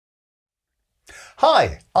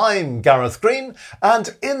Hi, I'm Gareth Green,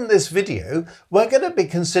 and in this video we're going to be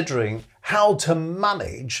considering how to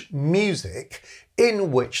manage music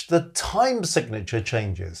in which the time signature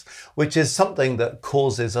changes, which is something that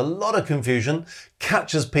causes a lot of confusion,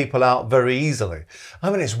 catches people out very easily.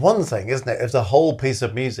 I mean, it's one thing, isn't it, if the whole piece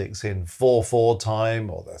of music's in 4/4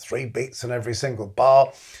 time or the 3 beats in every single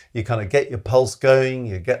bar, you kind of get your pulse going,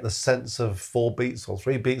 you get the sense of 4 beats or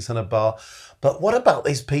 3 beats in a bar. But what about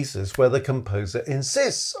these pieces where the composer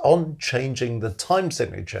insists on changing the time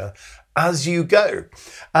signature as you go?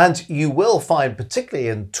 And you will find, particularly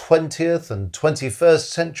in 20th and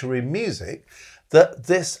 21st century music, that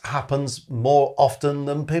this happens more often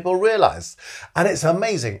than people realize. And it's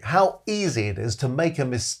amazing how easy it is to make a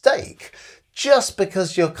mistake just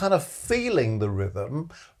because you're kind of feeling the rhythm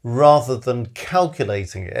rather than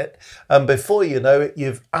calculating it. And before you know it,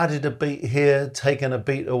 you've added a beat here, taken a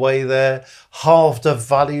beat away there, halved a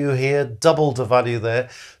value here, doubled a value there.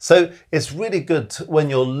 So it's really good when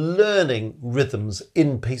you're learning rhythms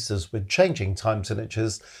in pieces with changing time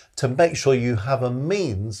signatures to make sure you have a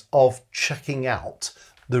means of checking out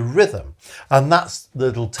the rhythm. And that's the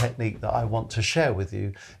little technique that I want to share with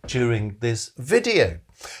you during this video.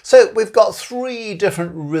 So we've got 3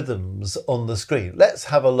 different rhythms on the screen. Let's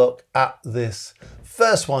have a look at this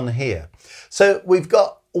first one here. So we've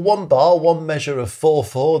got 1 bar, 1 measure of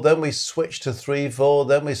 4/4, then we switch to 3/4,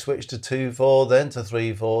 then we switch to 2/4, then to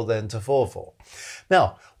 3/4, then to 4/4.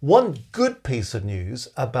 Now, one good piece of news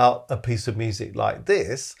about a piece of music like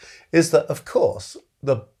this is that, of course,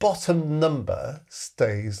 the bottom number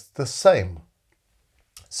stays the same.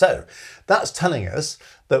 So that's telling us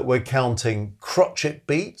that we're counting crotchet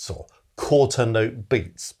beats or quarter note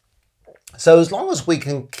beats. So as long as we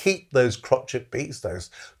can keep those crotchet beats, those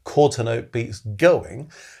quarter note beats going,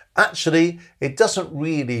 actually it doesn't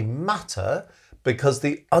really matter because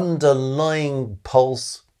the underlying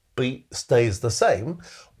pulse beat stays the same.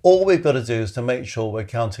 All we've got to do is to make sure we're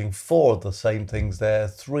counting 4 of the same things there,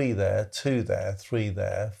 3 there, 2 there, 3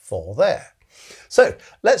 there, 4 there. So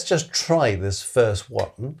let's just try this first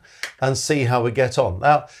one and see how we get on.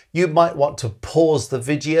 Now, you might want to pause the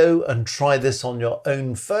video and try this on your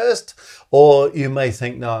own first, or you may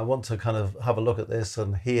think, no, I want to kind of have a look at this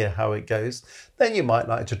and hear how it goes. Then you might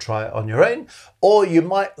like to try it on your own, or you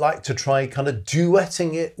might like to try kind of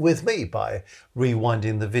duetting it with me by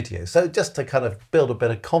rewinding the video. So just to kind of build a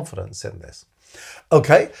bit of confidence in this.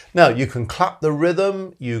 Okay, now you can clap the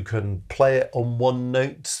rhythm, you can play it on 1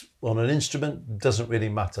 note on an instrument, doesn't really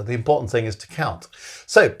matter. The important thing is to count.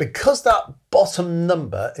 So because that bottom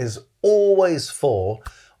number is always 4,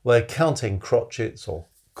 we're counting crotchets or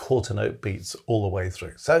quarter note beats all the way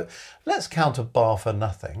through. So let's count a bar for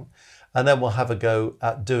nothing, and then we'll have a go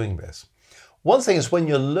at doing this. One thing is when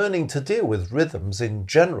you're learning to deal with rhythms in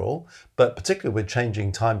general, but particularly with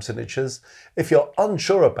changing time signatures, if you're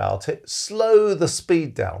unsure about it, slow the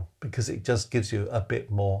speed down because it just gives you a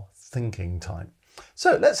bit more thinking time.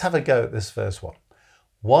 So let's have a go at this first one.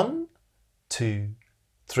 1, 2,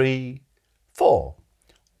 3, 4.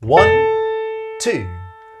 1, 2,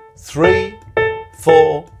 3,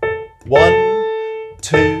 4. 1,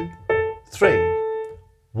 2, 3.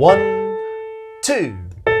 1, 2,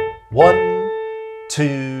 1,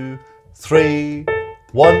 2, 3,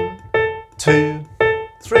 1, 2,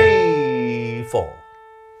 3, 4.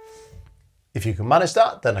 If you can manage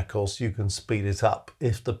that, then of course you can speed it up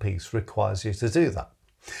if the piece requires you to do that.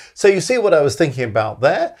 So you see what I was thinking about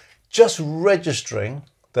there? Just registering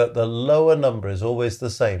that the lower number is always the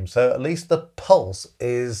same. So at least the pulse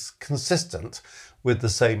is consistent with the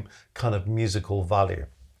same kind of musical value.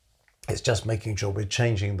 It's just making sure we're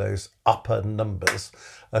changing those upper numbers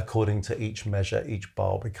according to each measure, each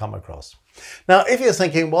bar we come across. Now, if you're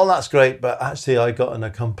thinking, well, that's great, but actually I got in a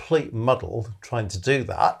complete muddle trying to do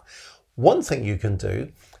that, one thing you can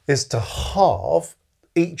do is to halve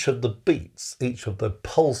each of the beats, each of the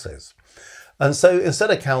pulses. And so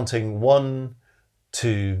instead of counting 1,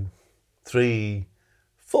 2, 3,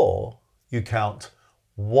 4, you count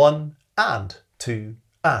 1 and 2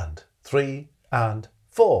 and 3 and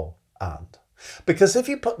 4 and. Because if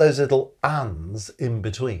you put those little ands in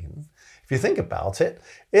between, if you think about it,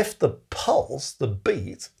 if the pulse, the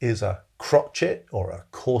beat, is a crotchet or a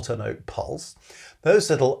quarter note pulse, those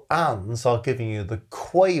little ands are giving you the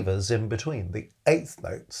quavers in between, the 8th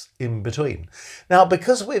notes in between. Now,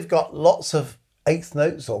 because we've got lots of 8th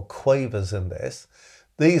notes or quavers in this,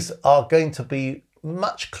 these are going to be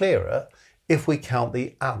much clearer if we count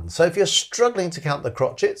the ands. So if you're struggling to count the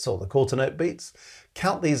crotchets or the quarter note beats,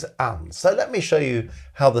 count these ands. So let me show you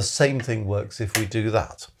how the same thing works if we do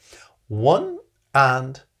that. 1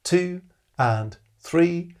 and 2 and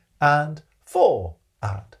 3 and 4,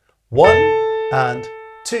 and 1, and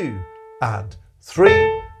 2, and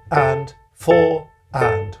 3, and 4,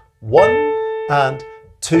 and 1, and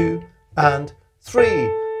 2, and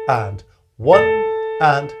 3, and 1,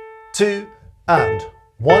 and 2, and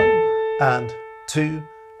 1, and 2,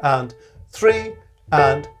 and 3,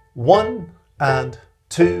 and 1, and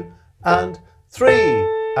 2, and 3,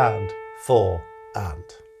 and 4, and.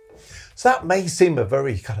 So that may seem a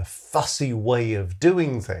very kind of fussy way of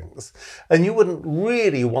doing things, and you wouldn't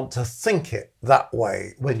really want to think it that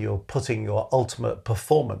way when you're putting your ultimate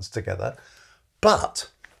performance together.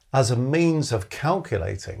 But as a means of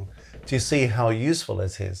calculating, do you see how useful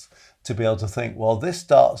it is to be able to think, well, this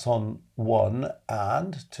starts on 1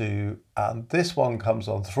 and 2, and this one comes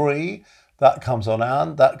on 3, that comes on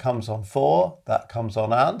and, that comes on 4, that comes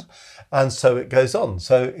on and so it goes on.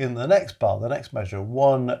 So in the next bar, the next measure,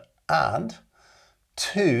 1 and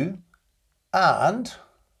 2 and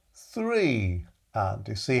 3 and.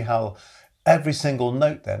 You see how every single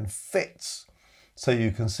note then fits, so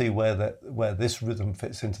you can see where this rhythm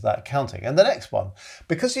fits into that counting. And the next one,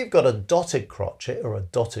 because you've got a dotted crotchet or a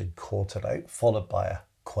dotted quarter note followed by a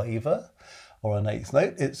quaver or an eighth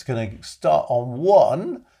note, it's going to start on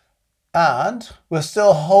 1 and we're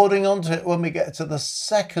still holding on to it when we get to the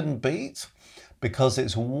second beat, because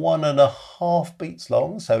it's 1.5 beats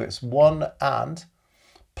long. So it's 1 and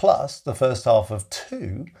plus the first half of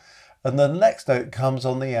 2, and the next note comes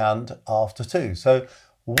on the and after 2. So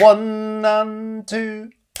 1 and 2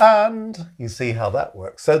 and. You see how that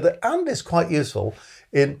works. So the and is quite useful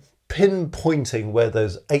in pinpointing where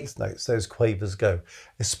those eighth notes, those quavers go,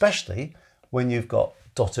 especially when you've got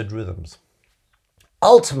dotted rhythms.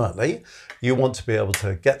 Ultimately, you want to be able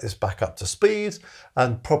to get this back up to speed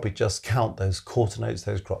and probably just count those quarter notes,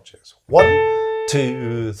 those crotchets. 1,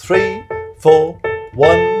 2, 3, 4,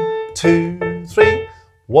 1, 2, 3,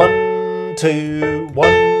 1, 2,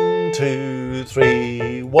 1, 2,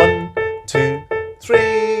 3, 1, 2,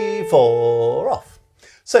 3, 4, off.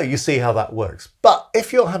 So you see how that works. But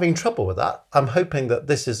if you're having trouble with that, I'm hoping that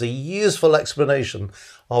this is a useful explanation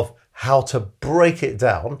of how to break it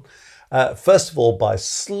down. First of all, by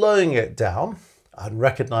slowing it down and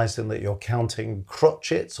recognizing that you're counting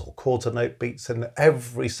crotchets or quarter note beats in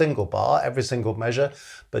every single bar, every single measure,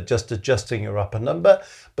 but just adjusting your upper number.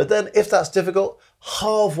 But then if that's difficult,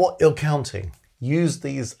 halve what you're counting. Use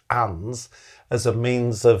these ands as a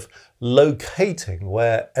means of locating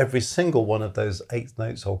where every single one of those eighth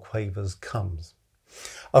notes or quavers comes.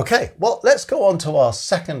 Okay, well, let's go on to our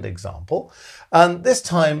second example. And this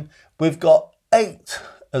time we've got 8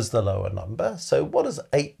 as the lower number. So what does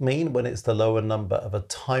 8 mean when it's the lower number of a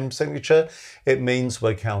time signature? It means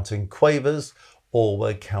we're counting quavers or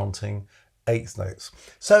we're counting eighth notes.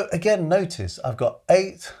 So again, notice I've got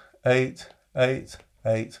 8, 8, 8,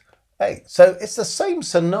 8, 8. So it's the same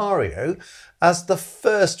scenario as the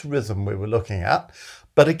first rhythm we were looking at,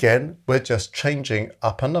 but again, we're just changing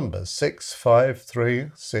upper numbers, 6, 5,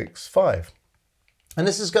 3, 6, 5. And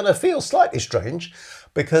this is going to feel slightly strange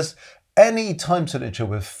because any time signature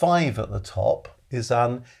with 5 at the top is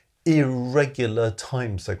an irregular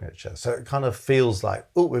time signature. So it kind of feels like,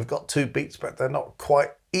 oh, we've got 2 beats, but they're not quite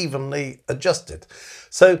evenly adjusted.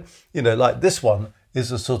 So, you know, like this one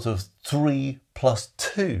is a sort of 3 plus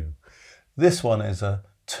 2. This one is a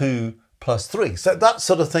 2 plus 3. So that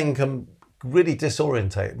sort of thing can really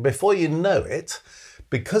disorientate. Before you know it,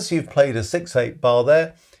 because you've played a 6/8 bar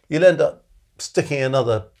there, you'll end up sticking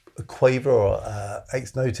another quaver or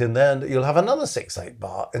eighth note in there, and you'll have another 6/8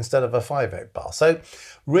 bar instead of a 5/8 bar. So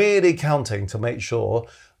really counting to make sure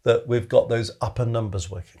that we've got those upper numbers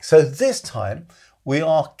working. So this time we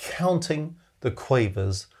are counting the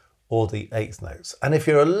quavers or the eighth notes. And if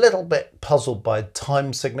you're a little bit puzzled by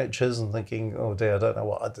time signatures and thinking, oh dear, I don't know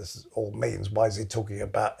what this all means, why is he talking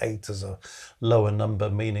about 8 as a lower number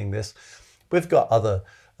meaning this? We've got other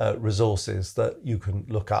resources that you can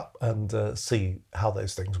look up and see how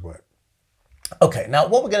those things work. Okay, now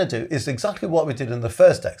what we're going to do is exactly what we did in the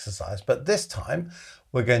first exercise, but this time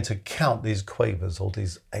we're going to count these quavers or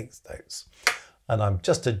these eighth notes. And I'm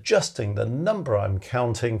just adjusting the number I'm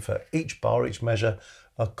counting for each bar, each measure,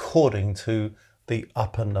 according to the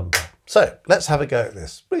upper number. So let's have a go at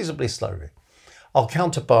this reasonably slowly. I'll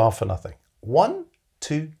count a bar for nothing. 1,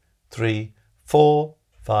 2, 3, 4,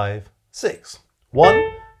 5, 6.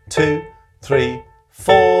 1, 2, 3,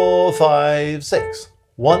 4, 5, 6.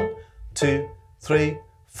 1, 2, 3,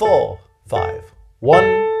 4, 5.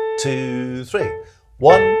 1, 2, 3.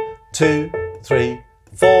 1, 2, 3,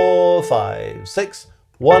 4, 5, 6.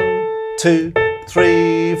 1, 2,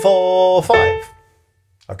 3, 4, 5.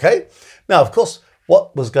 Okay, now of course,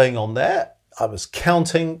 what was going on there? I was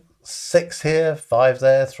counting 6 here, 5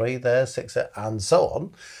 there, 3 there, 6 there, and so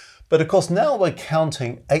on. But of course, now we're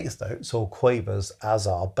counting eighth notes or quavers as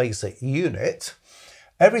our basic unit.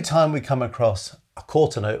 Every time we come across a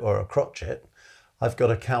quarter note or a crotchet, I've got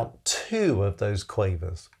to count 2 of those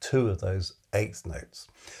quavers, 2 of those eighth notes.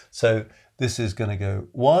 So this is going to go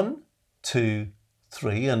 1, 2,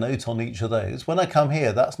 3, a note on each of those. When I come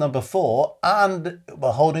here, that's number 4, and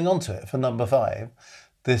we're holding on to it for number 5.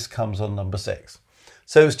 This comes on number 6.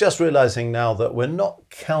 So it's just realizing now that we're not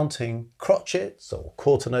counting crotchets or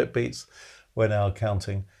quarter note beats. We're now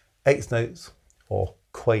counting eighth notes or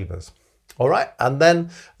quavers. All right. And then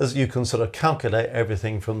as you can sort of calculate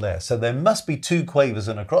everything from there. So there must be 2 quavers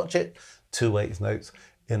in a crotchet, 2 eighth notes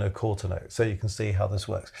in a quarter note. So you can see how this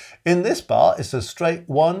works. In this bar, it's a straight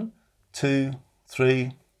 1, 2,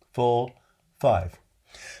 3, 4, 5.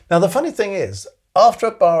 Now, the funny thing is, after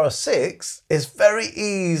a bar of 6, it's very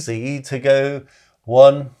easy to go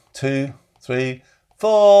 1, 2, 3,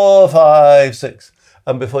 4, 5, 6.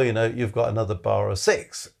 And before you know it, you've got another bar of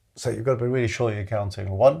 6. So you've got to be really sure you're counting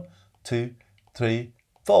 1, 2, 3,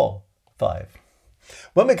 4, 5.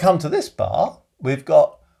 When we come to this bar, we've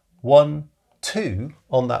got 1, 2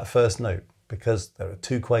 on that first note because there are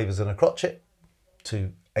 2 quavers in a crotchet,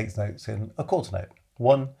 2 eighth notes in a quarter note.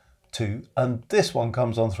 1, 2, and this one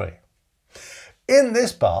comes on 3. In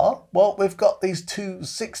this bar, well, we've got these 2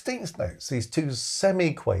 16th notes, these 2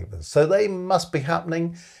 semiquavers. So they must be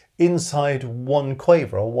happening inside 1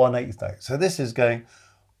 quaver or 1 eighth note. So this is going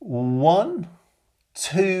 1,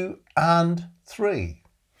 2, and 3.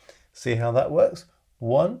 See how that works?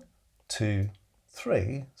 1, 2,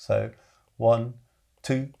 3. So 1,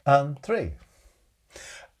 2, and 3.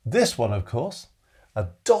 This one, of course, a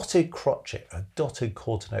dotted crotchet, a dotted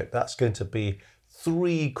quarter note, that's going to be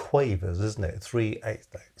 3 quavers, isn't it? 3 eighth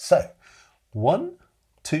notes. So 1,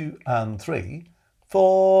 2, and 3,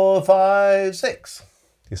 4, 5, 6.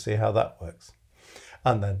 You see how that works?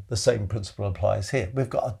 And then the same principle applies here. We've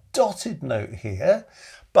got a dotted note here,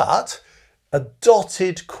 but a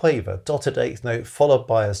dotted quaver, dotted eighth note followed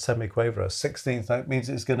by a semiquaver, a 16th note, means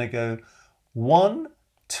it's going to go 1,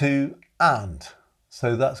 2, and.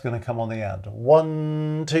 So that's going to come on the and.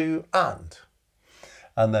 1, 2, and.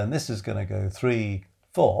 And then this is going to go 3,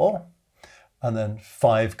 4, and then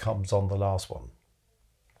 5 comes on the last one.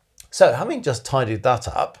 So having just tidied that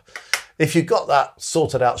up, if you got that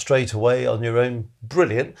sorted out straight away on your own,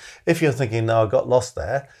 brilliant. If you're thinking, no, I got lost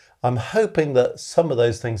there, I'm hoping that some of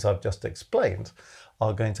those things I've just explained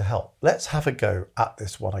are going to help. Let's have a go at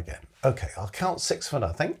this one again. Okay, I'll count 6 for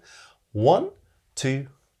nothing. 1, 2,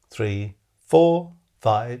 3, 4,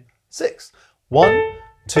 5, 6. 1,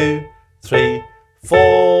 2, 3,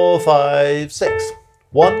 4, 5, 6.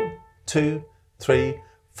 1, 2, 3,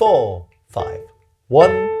 4, 5.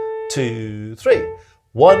 1, 2, 3.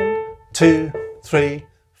 1, 2, 3,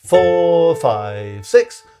 4, 5,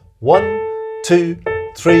 6. 1, 2,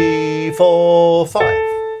 3, 4,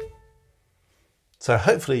 5. So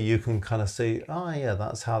hopefully you can kind of see, oh yeah,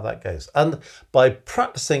 that's how that goes. And by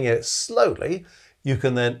practicing it slowly, you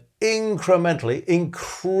can then incrementally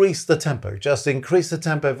increase the tempo. Just increase the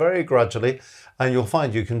tempo very gradually, and you'll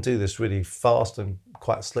find you can do this really fast and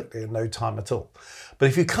quite slickly in no time at all. But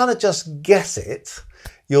if you kind of just guess it,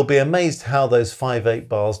 you'll be amazed how those 5/8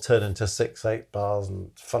 bars turn into 6/8 bars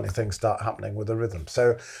and funny things start happening with the rhythm.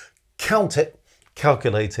 So count it,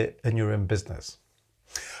 calculate it, and you're in business.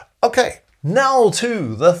 Okay, now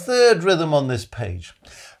to the third rhythm on this page.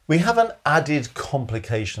 We have an added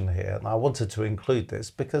complication here, and I wanted to include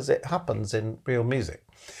this because it happens in real music.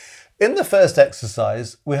 In the first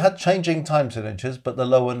exercise, we had changing time signatures, but the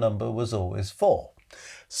lower number was always 4.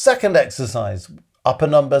 Second exercise, upper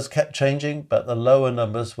numbers kept changing, but the lower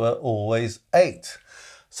numbers were always 8.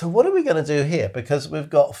 So what are we going to do here? Because we've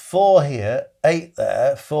got 4 here, 8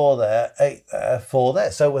 there, 4 there, 8 there, 4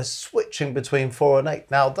 there. So we're switching between 4 and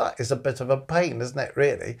 8. Now that is a bit of a pain, isn't it,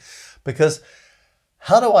 really? Because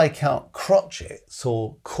how do I count crotchets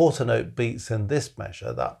or quarter note beats in this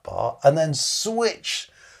measure, that bar, and then switch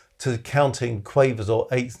to counting quavers or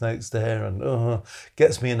eighth notes there, and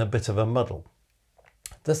gets me in a bit of a muddle.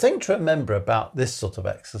 The thing to remember about this sort of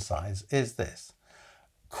exercise is this: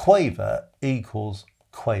 quaver equals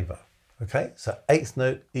quaver. Okay, so eighth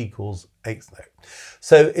note equals eighth note.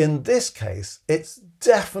 So in this case, it's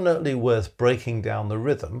definitely worth breaking down the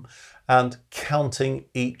rhythm and counting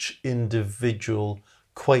each individual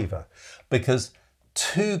quaver, because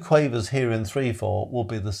 2 quavers here in 3/4 will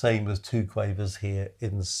be the same as 2 quavers here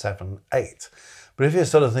in 7/8. But if you're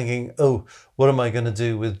sort of thinking, oh, what am I going to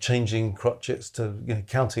do with changing crotchets to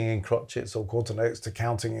counting in crotchets, or quarter notes to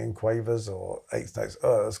counting in quavers or eighth notes?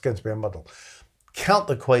 Oh, it's going to be a muddle. count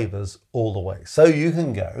the quavers all the way. So you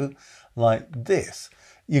can go like this.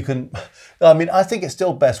 You can, I mean, I think it's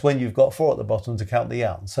still best when you've got 4 at the bottom to count the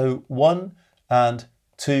and. So 1 and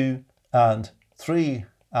 2 and 3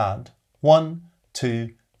 and 1,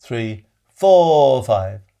 2, 3, 4,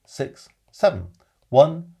 5, 6, 7.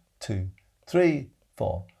 1, 2, 3,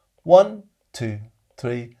 4. 1, 2,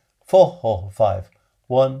 3, 4, 5.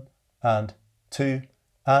 1 and 2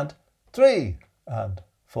 and 3 and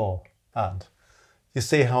 4 and. You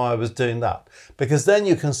see how I was doing that? Because then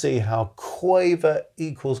you can see how quaver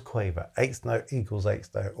equals quaver, eighth note equals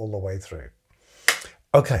eighth note all the way through.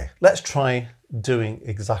 Okay, let's try doing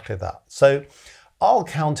exactly that. So I'll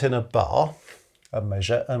count in a bar, a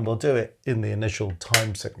measure, and we'll do it in the initial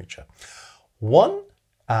time signature. 1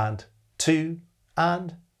 and 2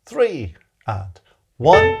 and 3 and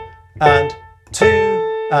 1 and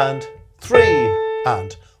 2 and 3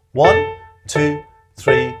 and 1, 2,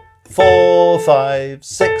 3, 4, 5,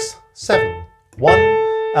 6, 7. 1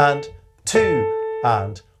 and 2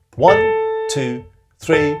 and 1, 2,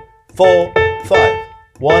 3, 4, 5.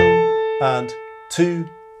 1 and 2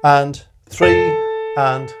 and 3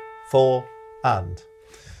 and 4 and.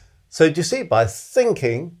 So do you see, by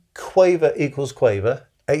thinking quaver equals quaver,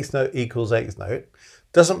 eighth note equals eighth note,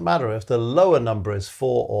 doesn't matter if the lower number is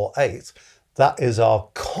 4 or 8, that is our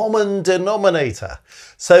common denominator.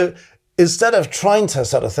 So instead of trying to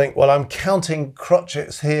sort of think, well, I'm counting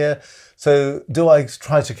crotchets here, so do I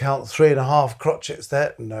try to count 3.5 crotchets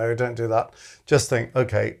there? No, don't do that. Just think,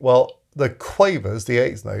 okay, well, the quavers, the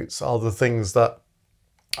eighth notes, are the things that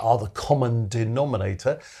are the common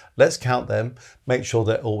denominator. Let's count them, make sure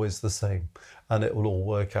they're always the same, and it will all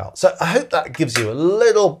work out. So I hope that gives you a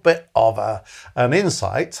little bit of an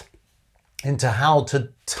insight into how to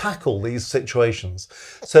tackle these situations.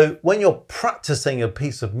 So when you're practicing a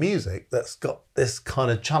piece of music that's got this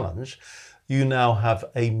kind of challenge, you now have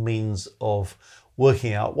a means of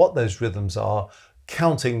working out what those rhythms are,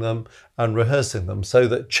 counting them and rehearsing them so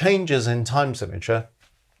that changes in time signature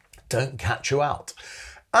don't catch you out.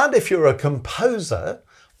 And if you're a composer,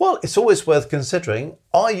 well, it's always worth considering,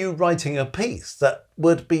 are you writing a piece that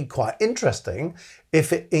would be quite interesting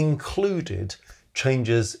if it included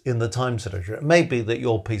changes in the time signature? It may be that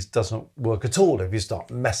your piece doesn't work at all if you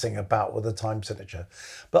start messing about with the time signature.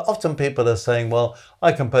 But often people are saying, well,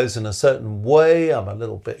 I compose in a certain way, I'm a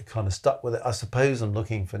little bit kind of stuck with it, I suppose, I'm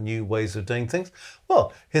looking for new ways of doing things.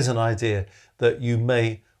 Well, here's an idea that you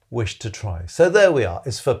may wish to try. So there we are.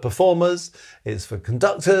 It's for performers, it's for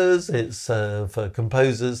conductors, it's for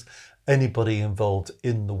composers, anybody involved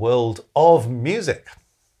in the world of music.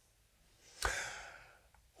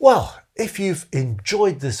 Well, if you've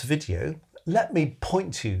enjoyed this video, let me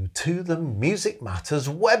point you to the Music Matters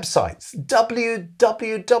websites,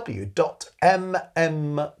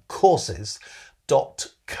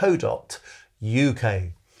 www.mmcourses.co.uk.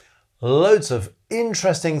 Loads of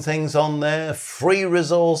interesting things on there, free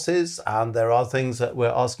resources, and there are things that we're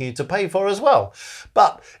asking you to pay for as well.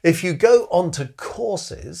 But if you go onto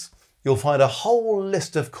courses, you'll find a whole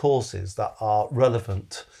list of courses that are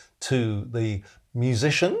relevant to the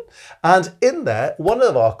musician. And in there, one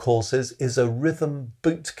of our courses is a rhythm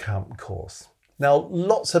bootcamp course. Now,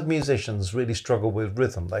 lots of musicians really struggle with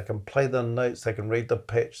rhythm. They can play the notes, they can read the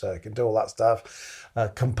pitch, they can do all that stuff.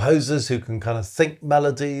 Composers who can kind of think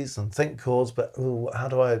melodies and think chords, but ooh, how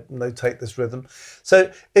do I notate this rhythm? So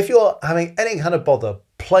if you're having any kind of bother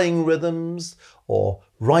playing rhythms or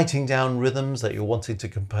writing down rhythms that you're wanting to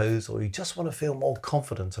compose, or you just want to feel more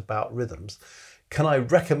confident about rhythms, can I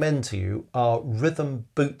recommend to you our Rhythm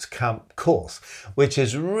Bootcamp course, which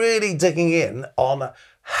is really digging in on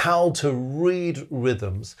how to read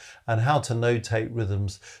rhythms and how to notate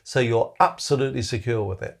rhythms so you're absolutely secure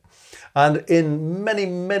with it. And in many,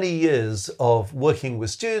 many years of working with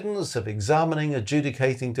students, of examining,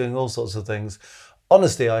 adjudicating, doing all sorts of things,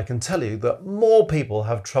 honestly, I can tell you that more people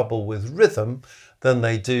have trouble with rhythm than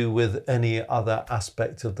they do with any other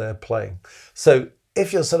aspect of their playing. So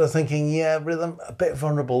if you're sort of thinking, yeah, rhythm, a bit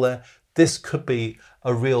vulnerable there, this could be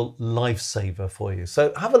a real lifesaver for you.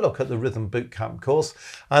 So have a look at the Rhythm Bootcamp course.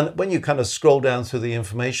 And when you kind of scroll down through the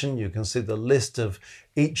information, you can see the list of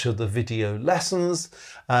each of the video lessons,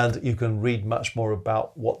 and you can read much more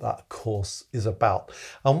about what that course is about.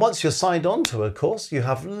 And once you're signed on to a course, you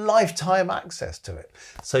have lifetime access to it.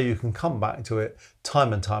 So you can come back to it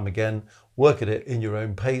time and time again, work at it in your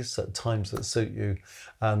own pace at times that suit you,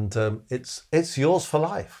 and it's yours for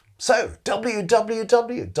life. So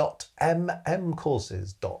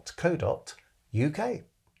www.mmcourses.co.uk.